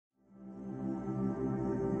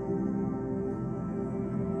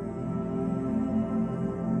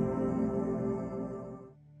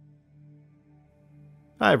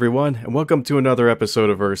Hi everyone, and welcome to another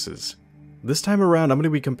episode of Versus. This time around I'm going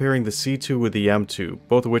to be comparing the C2 with the M2,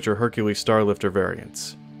 both of which are Hercules Starlifter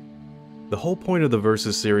variants. The whole point of the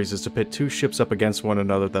Versus series is to pit two ships up against one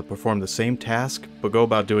another that perform the same task, but go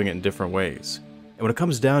about doing it in different ways. And when it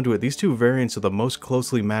comes down to it, these two variants are the most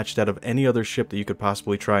closely matched out of any other ship that you could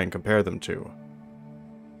possibly try and compare them to.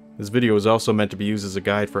 This video is also meant to be used as a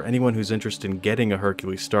guide for anyone who's interested in getting a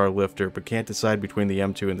Hercules Starlifter but can't decide between the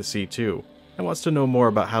M2 and the C2, and wants to know more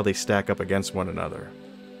about how they stack up against one another.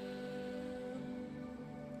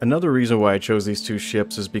 Another reason why I chose these two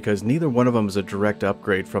ships is because neither one of them is a direct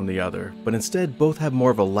upgrade from the other, but instead both have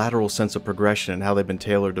more of a lateral sense of progression in how they've been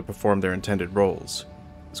tailored to perform their intended roles.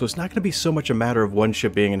 So it's not going to be so much a matter of one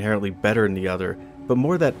ship being inherently better than the other, but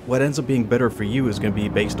more that what ends up being better for you is going to be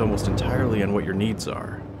based almost entirely on what your needs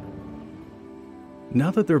are. Now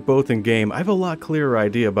that they're both in game, I have a lot clearer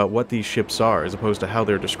idea about what these ships are as opposed to how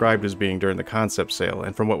they're described as being during the concept sale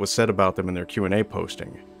and from what was said about them in their Q&A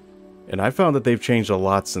posting. And I found that they've changed a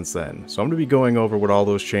lot since then, so I'm going to be going over what all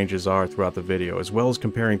those changes are throughout the video, as well as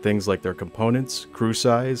comparing things like their components, crew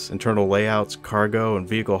size, internal layouts, cargo and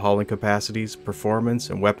vehicle hauling capacities, performance,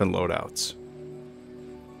 and weapon loadouts.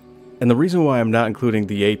 And the reason why I'm not including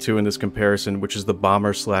the A2 in this comparison, which is the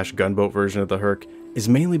bomber/gunboat version of the Herc, is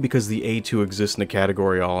mainly because the A2 exists in a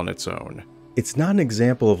category all on its own. It's not an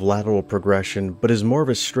example of lateral progression, but is more of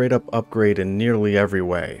a straight up upgrade in nearly every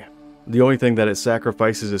way. The only thing that it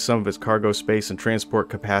sacrifices is some of its cargo space and transport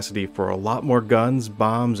capacity for a lot more guns,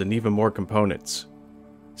 bombs, and even more components.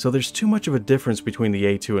 So there's too much of a difference between the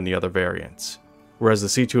A2 and the other variants, whereas the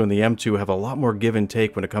C2 and the M2 have a lot more give and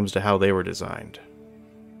take when it comes to how they were designed.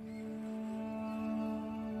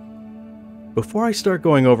 Before I start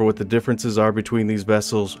going over what the differences are between these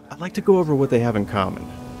vessels, I'd like to go over what they have in common.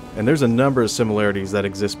 And there's a number of similarities that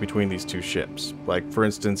exist between these two ships. Like, for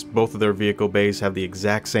instance, both of their vehicle bays have the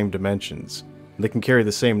exact same dimensions. They can carry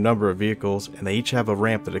the same number of vehicles, and they each have a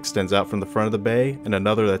ramp that extends out from the front of the bay and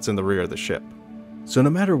another that's in the rear of the ship. So no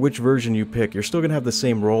matter which version you pick, you're still going to have the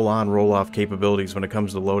same roll-on, roll-off capabilities when it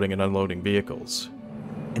comes to loading and unloading vehicles.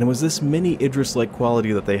 And it was this mini Idris-like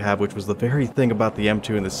quality that they have which was the very thing about the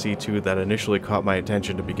M2 and the C2 that initially caught my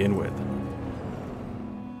attention to begin with.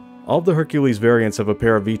 All of the Hercules variants have a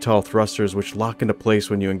pair of VTOL thrusters which lock into place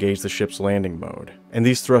when you engage the ship's landing mode, and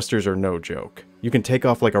these thrusters are no joke. You can take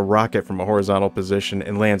off like a rocket from a horizontal position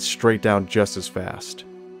and land straight down just as fast.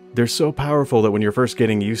 They're so powerful that when you're first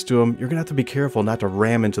getting used to them, you're going to have to be careful not to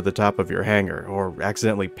ram into the top of your hangar, or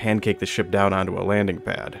accidentally pancake the ship down onto a landing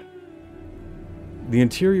pad. The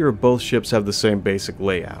interior of both ships have the same basic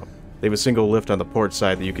layout. They have a single lift on the port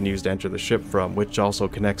side that you can use to enter the ship from, which also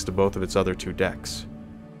connects to both of its other two decks.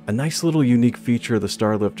 A nice little unique feature of the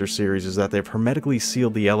Starlifter series is that they've hermetically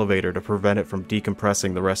sealed the elevator to prevent it from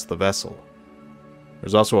decompressing the rest of the vessel.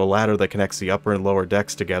 There's also a ladder that connects the upper and lower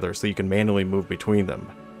decks together so you can manually move between them.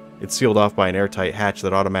 It's sealed off by an airtight hatch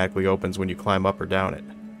that automatically opens when you climb up or down it.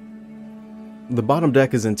 The bottom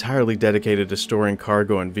deck is entirely dedicated to storing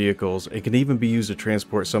cargo and vehicles. It can even be used to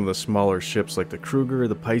transport some of the smaller ships like the Kruger,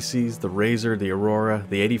 the Pisces, the Razor, the Aurora,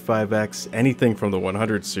 the 85X, anything from the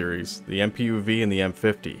 100 series, the MPUV, and the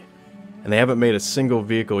M50. And they haven't made a single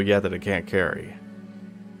vehicle yet that it can't carry.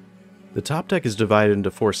 The top deck is divided into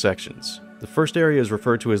 4 sections. The first area is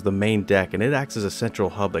referred to as the main deck, and it acts as a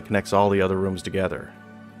central hub that connects all the other rooms together.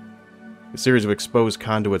 A series of exposed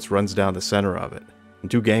conduits runs down the center of it, and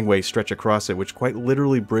 2 gangways stretch across it which quite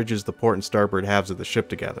literally bridges the port and starboard halves of the ship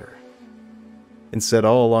together. Instead,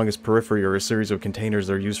 all along its periphery are a series of containers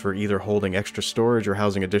that are used for either holding extra storage or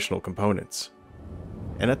housing additional components.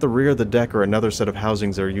 And at the rear of the deck are another set of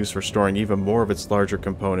housings that are used for storing even more of its larger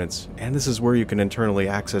components, and this is where you can internally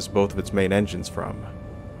access both of its main engines from.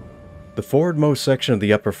 The forwardmost section of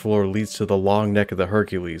the upper floor leads to the long neck of the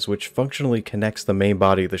Hercules, which functionally connects the main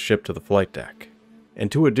body of the ship to the flight deck. And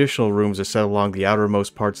 2 additional rooms are set along the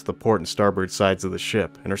outermost parts of the port and starboard sides of the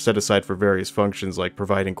ship, and are set aside for various functions like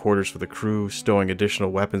providing quarters for the crew, stowing additional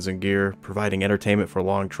weapons and gear, providing entertainment for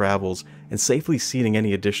long travels, and safely seating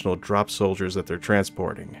any additional drop soldiers that they're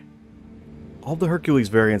transporting. All the Hercules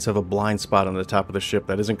variants have a blind spot on the top of the ship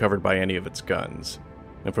that isn't covered by any of its guns.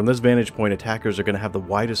 And from this vantage point, attackers are going to have the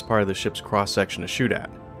widest part of the ship's cross-section to shoot at.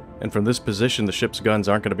 And from this position, the ship's guns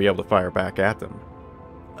aren't going to be able to fire back at them.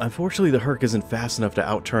 Unfortunately, the Herc isn't fast enough to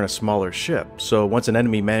outturn a smaller ship, so once an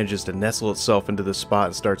enemy manages to nestle itself into this spot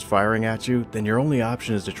and starts firing at you, then your only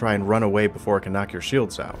option is to try and run away before it can knock your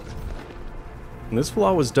shields out. And this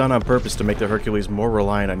flaw was done on purpose to make the Hercules more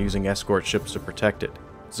reliant on using escort ships to protect it.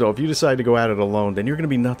 So if you decide to go at it alone, then you're going to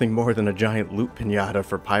be nothing more than a giant loot pinata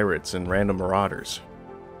for pirates and random marauders.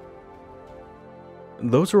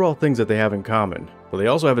 Those are all things that they have in common, but they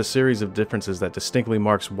also have a series of differences that distinctly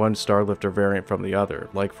marks one Starlifter variant from the other,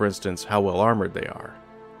 like for instance how well armored they are.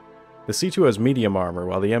 The C2 has medium armor,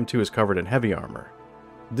 while the M2 is covered in heavy armor.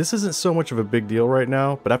 This isn't so much of a big deal right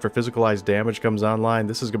now, but after physicalized damage comes online,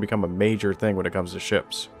 this is going to become a major thing when it comes to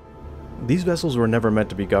ships. These vessels were never meant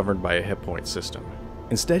to be governed by a hit point system.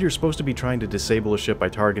 Instead, you're supposed to be trying to disable a ship by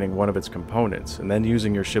targeting one of its components, and then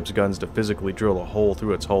using your ship's guns to physically drill a hole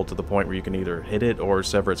through its hull to the point where you can either hit it or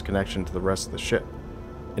sever its connection to the rest of the ship.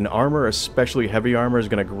 And armor, especially heavy armor, is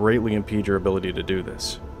going to greatly impede your ability to do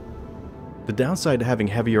this. The downside to having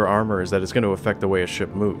heavier armor is that it's going to affect the way a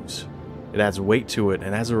ship moves. It adds weight to it,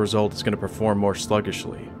 and as a result, it's going to perform more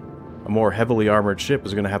sluggishly. A more heavily armored ship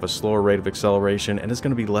is going to have a slower rate of acceleration, and it's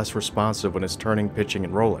going to be less responsive when it's turning, pitching,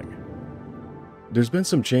 and rolling. There's been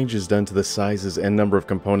some changes done to the sizes and number of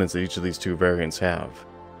components that each of these two variants have.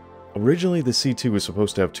 Originally, the C2 was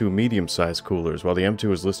supposed to have two medium-sized coolers, while the M2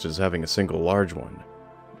 was listed as having a single large one.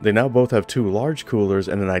 They now both have two large coolers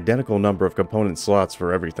and an identical number of component slots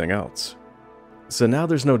for everything else. So now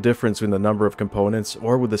there's no difference in the number of components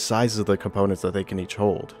or with the sizes of the components that they can each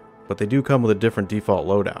hold, but they do come with a different default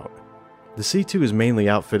loadout. The C2 is mainly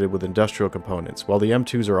outfitted with industrial components, while the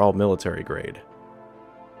M2s are all military grade.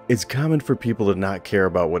 It's common for people to not care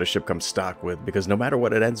about what a ship comes stock with, because no matter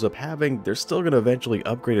what it ends up having, they're still going to eventually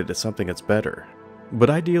upgrade it to something that's better. But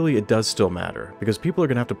ideally it does still matter, because people are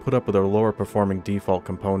going to have to put up with their lower performing default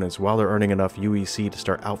components while they're earning enough UEC to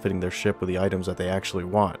start outfitting their ship with the items that they actually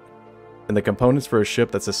want. And the components for a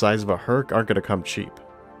ship that's the size of a Herc aren't going to come cheap.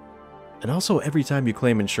 And also, every time you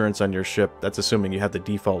claim insurance on your ship, that's assuming you have the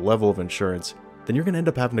default level of insurance, then you're going to end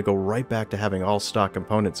up having to go right back to having all stock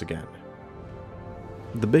components again.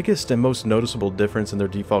 The biggest and most noticeable difference in their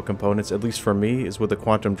default components, at least for me, is with the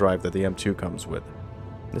quantum drive that the M2 comes with.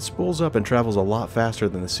 It spools up and travels a lot faster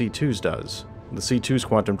than the C2's does. The C2's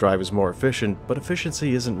quantum drive is more efficient, but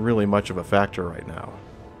efficiency isn't really much of a factor right now.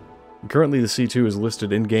 Currently, the C2 is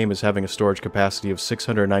listed in-game as having a storage capacity of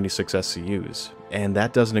 696 SCUs, and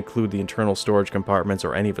that doesn't include the internal storage compartments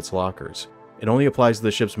or any of its lockers. It only applies to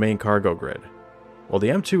the ship's main cargo grid, while the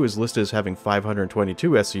M2 is listed as having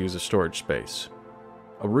 522 SCUs of storage space.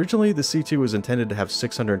 Originally, the C2 was intended to have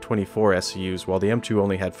 624 SCUs, while the M2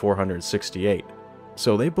 only had 468,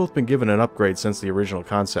 so they've both been given an upgrade since the original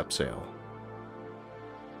concept sale.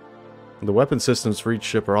 The weapon systems for each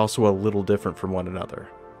ship are also a little different from one another.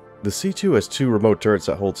 The C2 has two remote turrets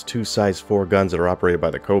that holds two size 4 guns that are operated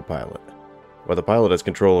by the co-pilot, while the pilot has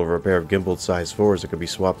control over a pair of gimbaled size 4s that can be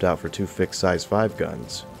swapped out for two fixed size 5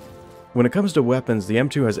 guns. When it comes to weapons, the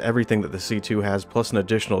M2 has everything that the C2 has plus an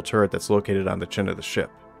additional turret that's located on the chin of the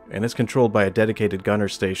ship, and is controlled by a dedicated gunner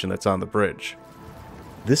station that's on the bridge.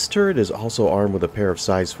 This turret is also armed with a pair of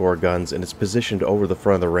size 4 guns, and it's positioned over the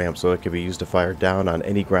front of the ramp so it can be used to fire down on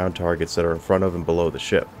any ground targets that are in front of and below the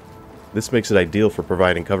ship. This makes it ideal for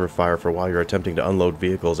providing cover fire for while you're attempting to unload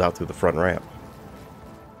vehicles out through the front ramp.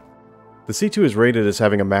 The C2 is rated as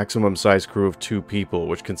having a maximum size crew of 2 people,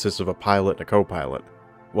 which consists of a pilot and a co-pilot,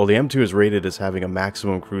 while the M2 is rated as having a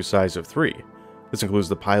maximum crew size of 3. This includes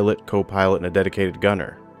the pilot, co-pilot, and a dedicated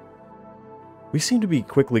gunner. We seem to be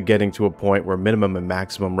quickly getting to a point where minimum and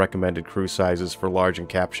maximum recommended crew sizes for large and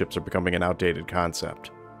cap ships are becoming an outdated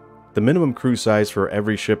concept. The minimum crew size for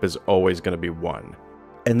every ship is always going to be 1.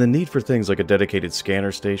 And the need for things like a dedicated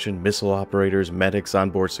scanner station, missile operators, medics,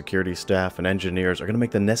 onboard security staff, and engineers are going to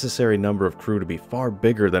make the necessary number of crew to be far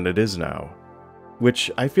bigger than it is now.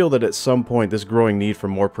 Which, I feel that at some point this growing need for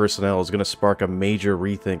more personnel is going to spark a major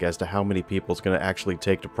rethink as to how many people it's going to actually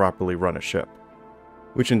take to properly run a ship.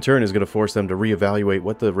 Which in turn is going to force them to reevaluate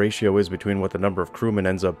what the ratio is between what the number of crewmen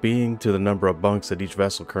ends up being to the number of bunks that each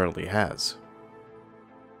vessel currently has.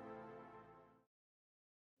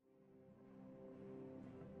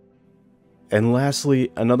 And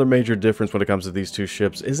lastly, another major difference when it comes to these two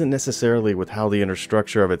ships isn't necessarily with how the inner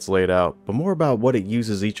structure of it's laid out, but more about what it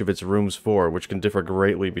uses each of its rooms for, which can differ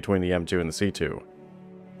greatly between the M2 and the C2.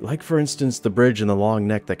 Like for instance, the bridge and the long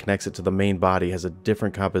neck that connects it to the main body has a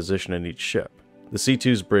different composition in each ship. The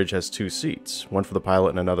C2's bridge has 2 seats, one for the pilot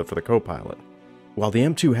and another for the co-pilot. While the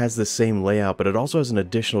M2 has the same layout, but it also has an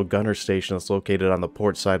additional gunner station that's located on the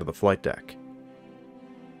port side of the flight deck.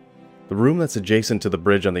 The room that's adjacent to the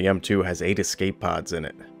bridge on the M2 has 8 escape pods in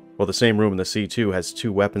it, while the same room in the C2 has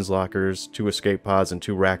 2 weapons lockers, 2 escape pods, and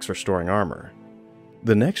 2 racks for storing armor.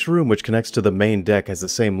 The next room, which connects to the main deck, has the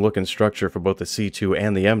same look and structure for both the C2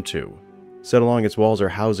 and the M2. Set along its walls are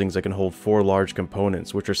housings that can hold 4 large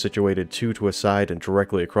components, which are situated 2 to a side and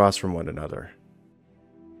directly across from one another.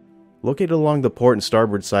 Located along the port and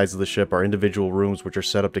starboard sides of the ship are individual rooms which are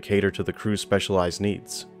set up to cater to the crew's specialized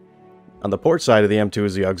needs. On the port side of the M2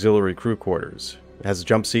 is the auxiliary crew quarters. It has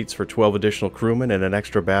jump seats for 12 additional crewmen and an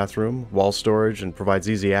extra bathroom, wall storage, and provides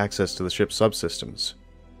easy access to the ship's subsystems.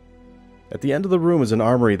 At the end of the room is an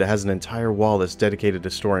armory that has an entire wall that's dedicated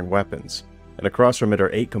to storing weapons, and across from it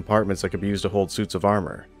are 8 compartments that could be used to hold suits of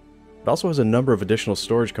armor. It also has a number of additional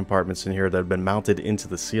storage compartments in here that have been mounted into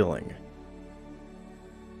the ceiling.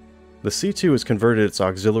 The C2 has converted its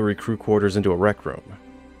auxiliary crew quarters into a rec room.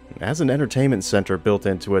 It has an entertainment center built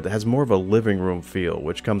into it that has more of a living room feel,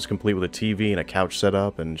 which comes complete with a TV and a couch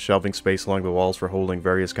setup and shelving space along the walls for holding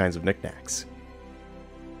various kinds of knickknacks.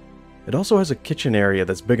 It also has a kitchen area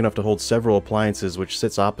that's big enough to hold several appliances, which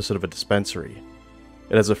sits opposite of a dispensary.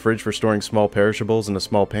 It has a fridge for storing small perishables and a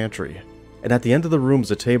small pantry, and at the end of the room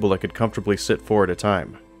is a table that could comfortably sit 4 at a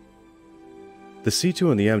time. The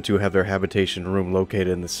C2 and the M2 have their habitation room located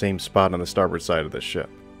in the same spot on the starboard side of the ship.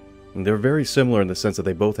 And they're very similar in the sense that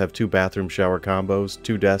they both have 2 bathroom shower combos,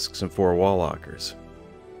 2 desks, and 4 wall lockers.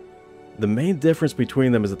 The main difference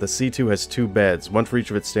between them is that the C2 has 2 beds, one for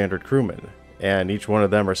each of its standard crewmen, and each one of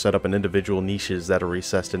them are set up in individual niches that are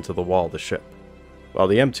recessed into the wall of the ship. While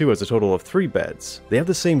the M2 has a total of 3 beds, they have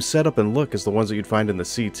the same setup and look as the ones that you'd find in the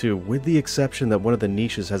C2, with the exception that one of the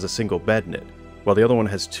niches has a single bed in it, while the other one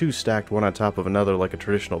has 2 stacked one on top of another like a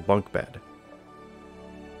traditional bunk bed.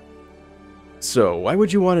 So, why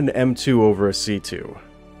would you want an M2 over a C2?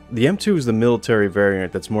 The M2 is the military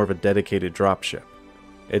variant that's more of a dedicated dropship.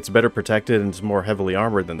 It's better protected and is more heavily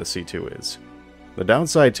armored than the C2 is. The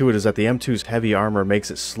downside to it is that the M2's heavy armor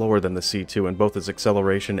makes it slower than the C2 in both its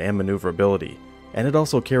acceleration and maneuverability, and it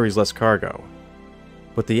also carries less cargo.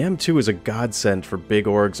 But the M2 is a godsend for big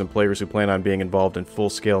orgs and players who plan on being involved in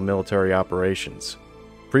full-scale military operations.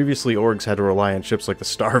 Previously, orgs had to rely on ships like the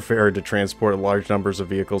Starfarer to transport large numbers of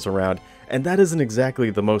vehicles around, and that isn't exactly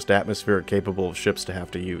the most atmospheric capable of ships to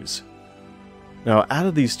have to use. Now, out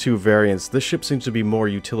of these 2 variants, this ship seems to be more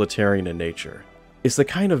utilitarian in nature. It's the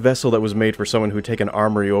kind of vessel that was made for someone who'd take an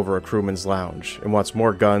armory over a crewman's lounge, and wants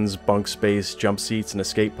more guns, bunk space, jump seats, and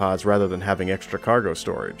escape pods rather than having extra cargo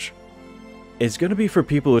storage. It's going to be for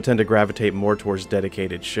people who tend to gravitate more towards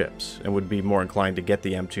dedicated ships, and would be more inclined to get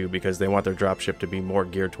the M2 because they want their dropship to be more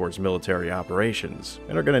geared towards military operations,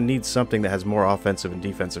 and are going to need something that has more offensive and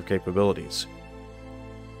defensive capabilities.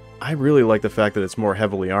 I really like the fact that it's more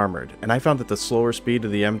heavily armored, and I found that the slower speed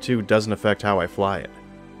of the M2 doesn't affect how I fly it.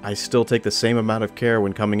 I still take the same amount of care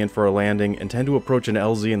when coming in for a landing, and tend to approach an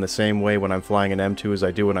LZ in the same way when I'm flying an M2 as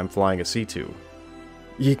I do when I'm flying a C2.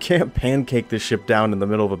 You can't pancake this ship down in the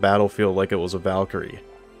middle of a battlefield like it was a Valkyrie.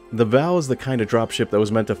 The Val is the kind of dropship that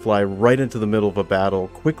was meant to fly right into the middle of a battle,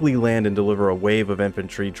 quickly land and deliver a wave of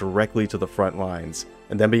infantry directly to the front lines,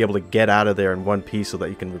 and then be able to get out of there in one piece so that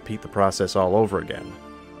you can repeat the process all over again.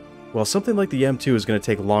 While something like the M2 is going to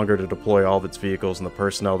take longer to deploy all of its vehicles and the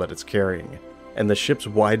personnel that it's carrying, and the ship's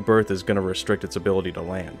wide berth is going to restrict its ability to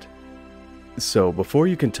land. So before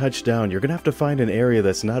you can touch down, you're going to have to find an area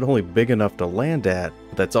that's not only big enough to land at,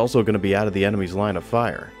 but that's also going to be out of the enemy's line of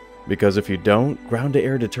fire. Because if you don't,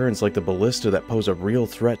 ground-to-air deterrents like the ballista that pose a real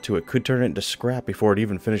threat to it could turn it into scrap before it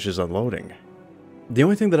even finishes unloading. The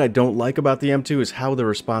only thing that I don't like about the M2 is how the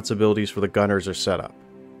responsibilities for the gunners are set up.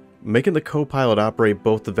 Making the co-pilot operate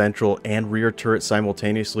both the ventral and rear turret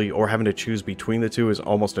simultaneously, or having to choose between the two, is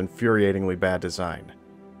almost infuriatingly bad design.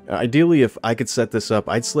 Ideally, if I could set this up,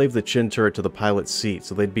 I'd slave the chin turret to the pilot's seat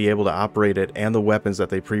so they'd be able to operate it and the weapons that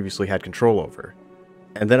they previously had control over.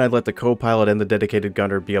 And then I'd let the co-pilot and the dedicated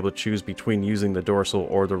gunner be able to choose between using the dorsal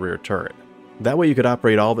or the rear turret. That way you could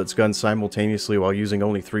operate all of its guns simultaneously while using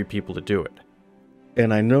only 3 people to do it.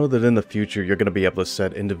 And I know that in the future you're going to be able to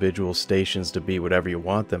set individual stations to be whatever you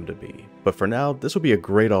want them to be, but for now this would be a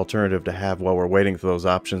great alternative to have while we're waiting for those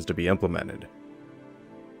options to be implemented.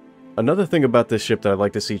 Another thing about this ship that I'd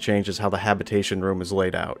like to see change is how the habitation room is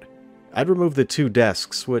laid out. I'd remove the 2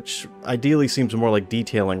 desks, which ideally seems more like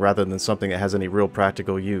detailing rather than something that has any real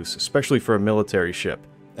practical use, especially for a military ship,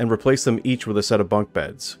 and replace them each with a set of bunk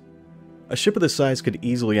beds. A ship of this size could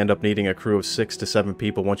easily end up needing a crew of 6 to 7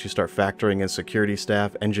 people once you start factoring in security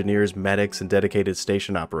staff, engineers, medics, and dedicated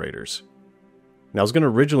station operators. Now I was going to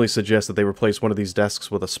originally suggest that they replace one of these desks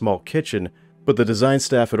with a small kitchen, but the design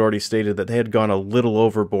staff had already stated that they had gone a little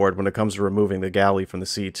overboard when it comes to removing the galley from the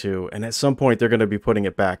C2, and at some point they're going to be putting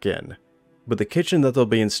it back in. But the kitchen that they'll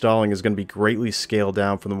be installing is going to be greatly scaled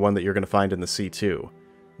down from the one that you're going to find in the C2.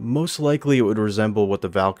 Most likely it would resemble what the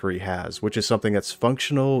Valkyrie has, which is something that's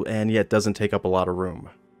functional and yet doesn't take up a lot of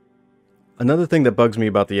room. Another thing that bugs me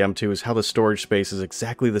about the M2 is how the storage space is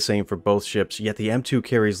exactly the same for both ships, yet the M2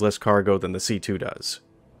 carries less cargo than the C2 does.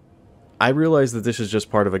 I realize that this is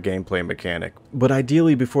just part of a gameplay mechanic, but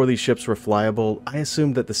ideally before these ships were flyable, I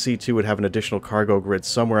assumed that the C2 would have an additional cargo grid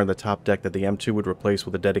somewhere on the top deck that the M2 would replace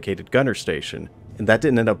with a dedicated gunner station, and that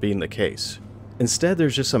didn't end up being the case. Instead,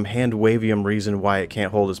 there's just some hand-wavium reason why it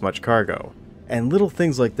can't hold as much cargo, and little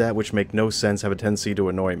things like that which make no sense have a tendency to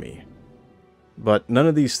annoy me. But none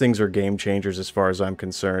of these things are game changers as far as I'm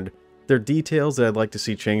concerned. They're details that I'd like to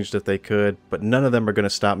see changed if they could, but none of them are going to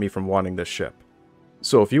stop me from wanting this ship.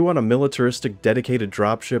 So if you want a militaristic dedicated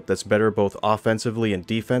dropship that's better both offensively and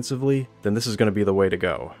defensively, then this is going to be the way to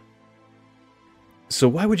go. So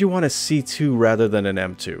why would you want a C2 rather than an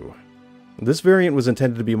M2? This variant was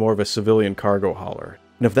intended to be more of a civilian cargo hauler,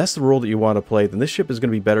 and if that's the role that you want to play, then this ship is going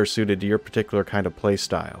to be better suited to your particular kind of play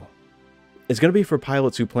style. It's going to be for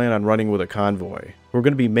pilots who plan on running with a convoy, who are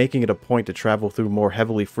going to be making it a point to travel through more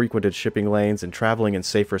heavily frequented shipping lanes and traveling in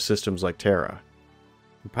safer systems like Terra.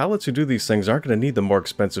 Pilots who do these things aren't going to need the more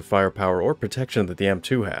expensive firepower or protection that the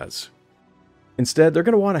M2 has. Instead, they're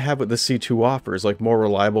going to want to have what the C2 offers, like more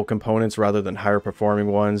reliable components rather than higher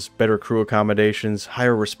performing ones, better crew accommodations,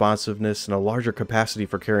 higher responsiveness, and a larger capacity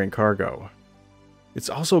for carrying cargo. It's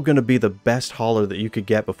also going to be the best hauler that you could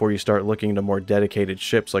get before you start looking into more dedicated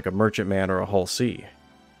ships like a Merchantman or a Hull C.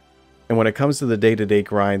 And when it comes to the day-to-day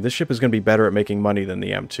grind, this ship is going to be better at making money than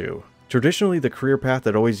the M2. Traditionally, the career path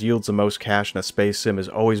that always yields the most cash in a space sim has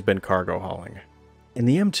always been cargo hauling. And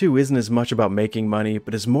the M2 isn't as much about making money,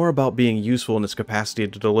 but is more about being useful in its capacity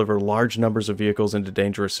to deliver large numbers of vehicles into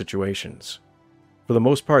dangerous situations. For the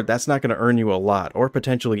most part, that's not going to earn you a lot, or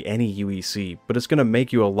potentially any UEC, but it's going to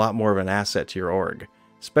make you a lot more of an asset to your org,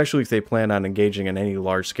 especially if they plan on engaging in any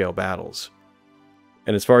large-scale battles.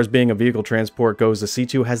 And as far as being a vehicle transport goes, the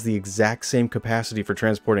C2 has the exact same capacity for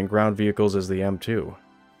transporting ground vehicles as the M2.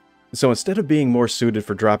 So instead of being more suited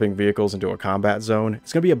for dropping vehicles into a combat zone,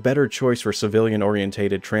 it's going to be a better choice for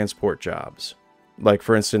civilian-orientated transport jobs. Like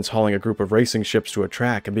for instance, hauling a group of racing ships to a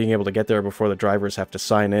track and being able to get there before the drivers have to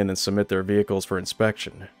sign in and submit their vehicles for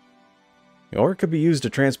inspection. Or it could be used to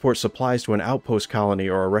transport supplies to an outpost colony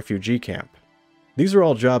or a refugee camp. These are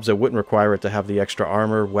all jobs that wouldn't require it to have the extra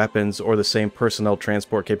armor, weapons, or the same personnel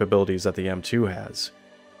transport capabilities that the M2 has.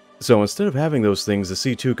 So instead of having those things, the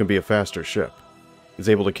C2 can be a faster ship. It's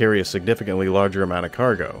able to carry a significantly larger amount of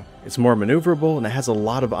cargo. It's more maneuverable, and it has a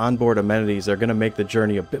lot of onboard amenities that are going to make the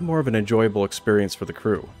journey a bit more of an enjoyable experience for the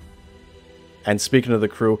crew. And speaking of the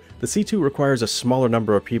crew, the C2 requires a smaller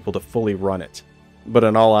number of people to fully run it. But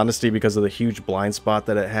in all honesty, because of the huge blind spot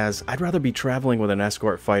that it has, I'd rather be traveling with an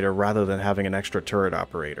escort fighter rather than having an extra turret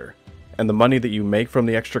operator. And the money that you make from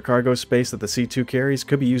the extra cargo space that the C2 carries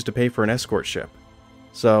could be used to pay for an escort ship.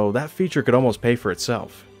 So that feature could almost pay for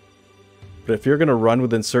itself. But if you're going to run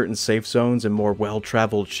within certain safe zones and more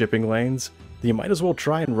well-traveled shipping lanes, then you might as well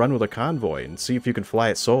try and run with a convoy and see if you can fly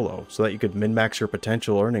it solo, so that you could min-max your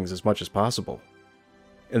potential earnings as much as possible.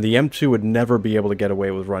 And the M2 would never be able to get away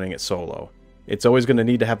with running it solo. It's always going to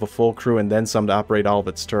need to have a full crew and then some to operate all of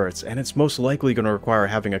its turrets, and it's most likely going to require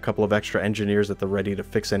having a couple of extra engineers at the ready to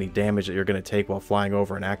fix any damage that you're going to take while flying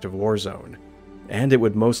over an active war zone. And it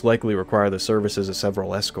would most likely require the services of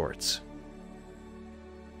several escorts.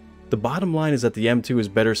 The bottom line is that the M2 is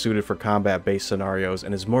better suited for combat-based scenarios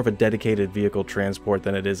and is more of a dedicated vehicle transport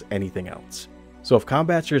than it is anything else. So if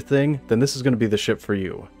combat's your thing, then this is going to be the ship for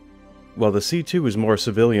you. While the C2 is more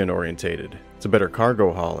civilian-orientated, it's a better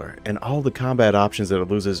cargo hauler, and all the combat options that it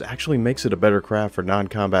loses actually makes it a better craft for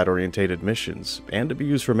non-combat orientated missions, and to be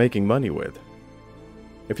used for making money with.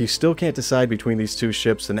 If you still can't decide between these two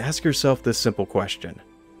ships, then ask yourself this simple question.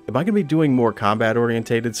 Am I going to be doing more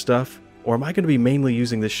combat-orientated stuff? Or am I going to be mainly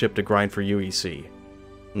using this ship to grind for UEC?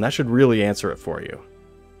 And that should really answer it for you.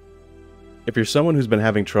 If you're someone who's been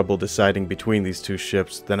having trouble deciding between these two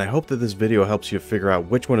ships, then I hope that this video helps you figure out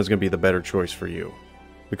which one is going to be the better choice for you.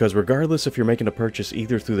 Because regardless if you're making a purchase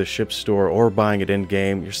either through the ship store or buying it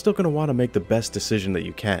in-game, you're still going to want to make the best decision that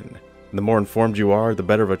you can. And the more informed you are, the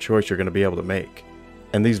better of a choice you're going to be able to make.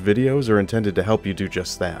 And these videos are intended to help you do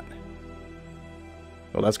just that.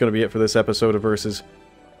 Well, that's going to be it for this episode of Versus.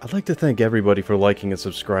 I'd like to thank everybody for liking and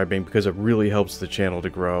subscribing because it really helps the channel to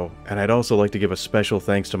grow, and I'd also like to give a special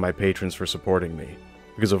thanks to my patrons for supporting me,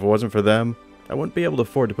 because if it wasn't for them, I wouldn't be able to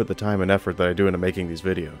afford to put the time and effort that I do into making these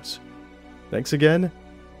videos. Thanks again,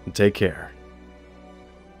 and take care.